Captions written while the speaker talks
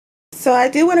So I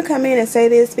do want to come in and say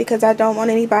this because I don't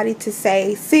want anybody to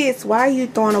say, sis, why are you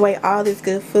throwing away all this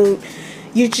good food?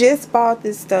 You just bought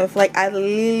this stuff. Like, I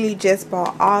literally just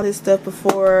bought all this stuff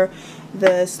before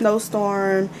the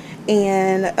snowstorm.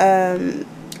 And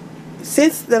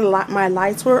since my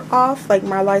lights were off, like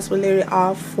my lights were literally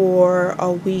off for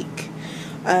a week,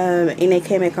 and they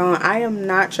came back on, I am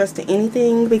not trusting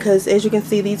anything because, as you can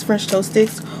see, these French toast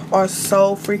sticks are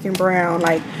so freaking brown.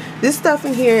 Like, this stuff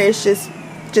in here is just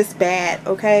bad,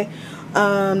 okay?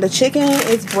 The chicken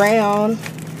is brown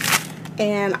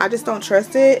and I just don't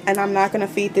trust it, and I'm not gonna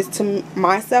feed this to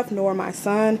myself nor my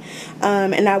son,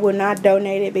 and I will not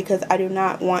donate it because I do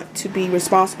not want to be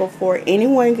responsible for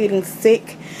anyone getting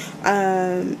sick,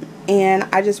 and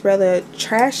I just rather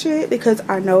trash it because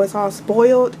I know it's all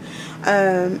spoiled,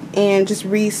 and just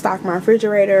restock my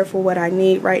refrigerator for what I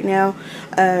need right now,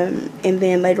 and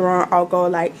then later on I'll go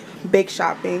like big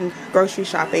shopping, grocery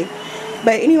shopping.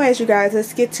 But anyways, you guys,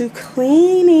 let's get to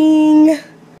cleaning.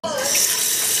 I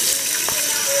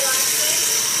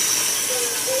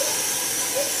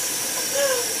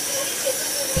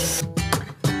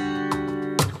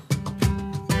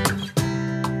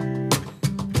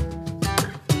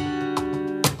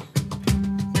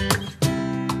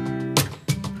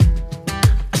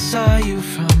saw you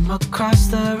from across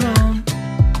the room.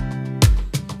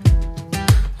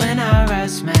 When our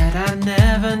eyes met, I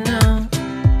never knew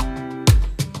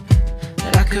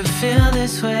could feel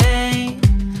this way,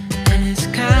 and it's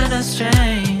kinda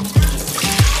strange.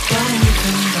 Don't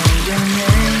even know your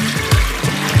name.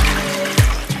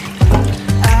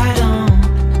 I don't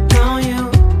know you,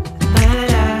 but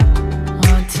I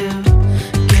want to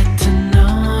get to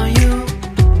know you.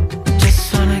 Just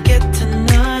wanna get to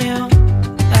know you.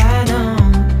 I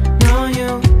don't know you,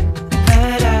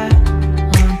 but I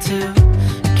want to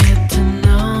get to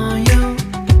know you.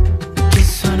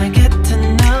 Just wanna get to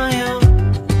know you.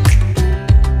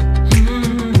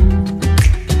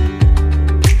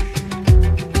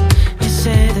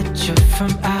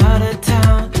 From out of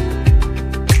town,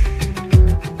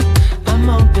 I'm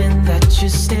hoping that you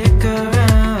stick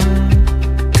around.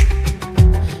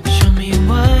 Show me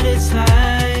what it's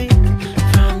like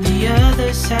from the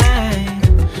other side.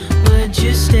 Would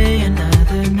you stay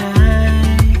another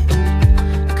night?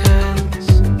 'Cause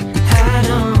I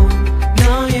don't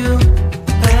know you,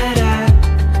 but I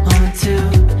want to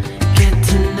get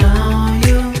to know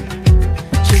you.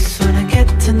 Just wanna get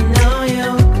to know you.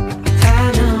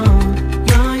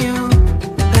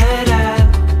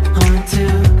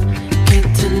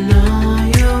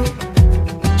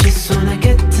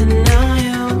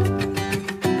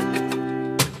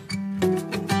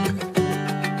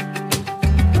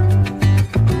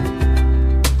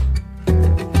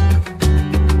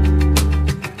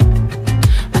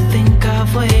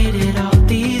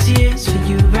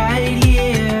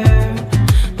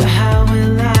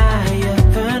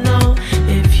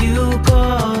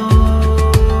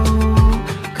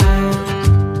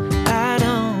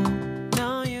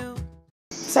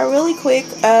 So really quick,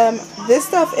 this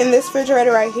stuff in this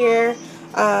refrigerator right here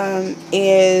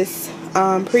is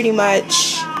pretty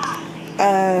much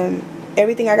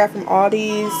everything I got from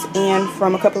Aldi's and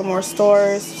from a couple of more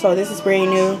stores. So this is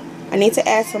brand new. I need to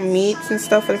add some meats and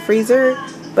stuff for the freezer,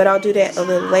 but I'll do that a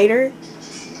little later.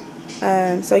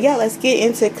 So yeah, let's get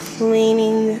into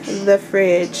cleaning the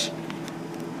fridge.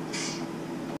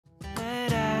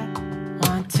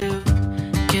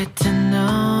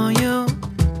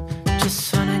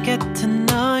 Get to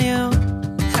know you.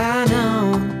 I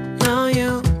don't know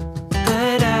you,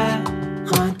 but I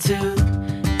want to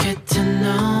get to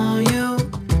know you.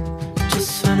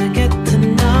 Just wanna get to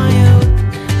know you.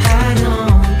 I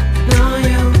don't know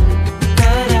you,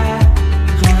 but I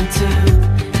want to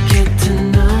get to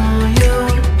know you.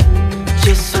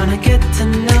 Just wanna get to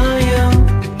know you.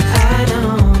 I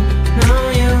don't know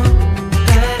you,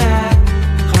 but I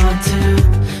want to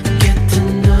get to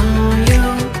know you.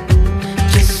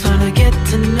 Just wanna get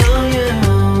to know you.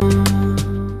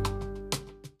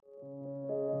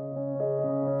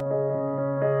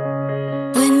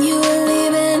 When you were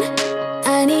leaving,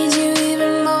 I need you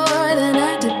even more than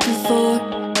I did before.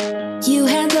 You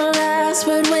had the last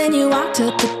word when you walked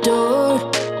out the door.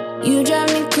 You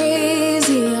drive me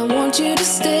crazy, I want you to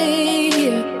stay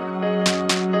here.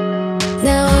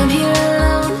 Now I'm here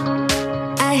alone,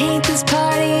 I hate this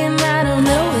party and I don't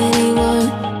know anyone.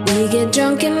 We get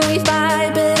drunk and we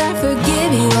fight, but I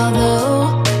forgive you,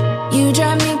 although you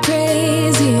drive me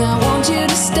crazy, I want you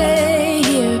to stay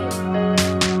here.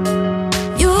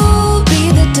 You'll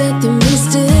be the death of me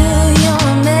still, you're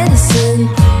my medicine.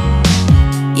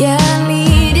 Yeah, I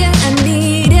need you, I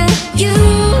need you. You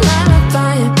light a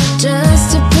fire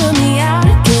just to put me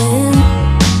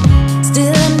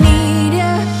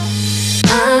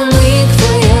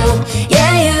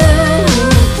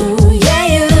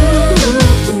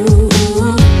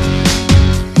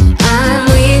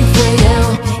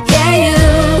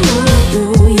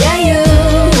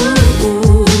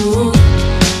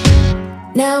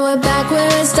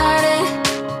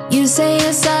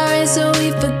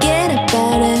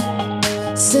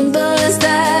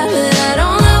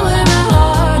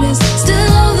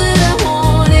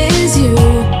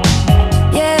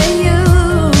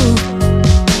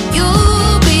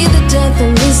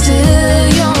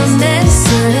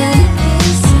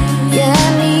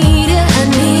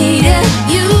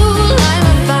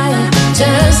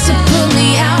just to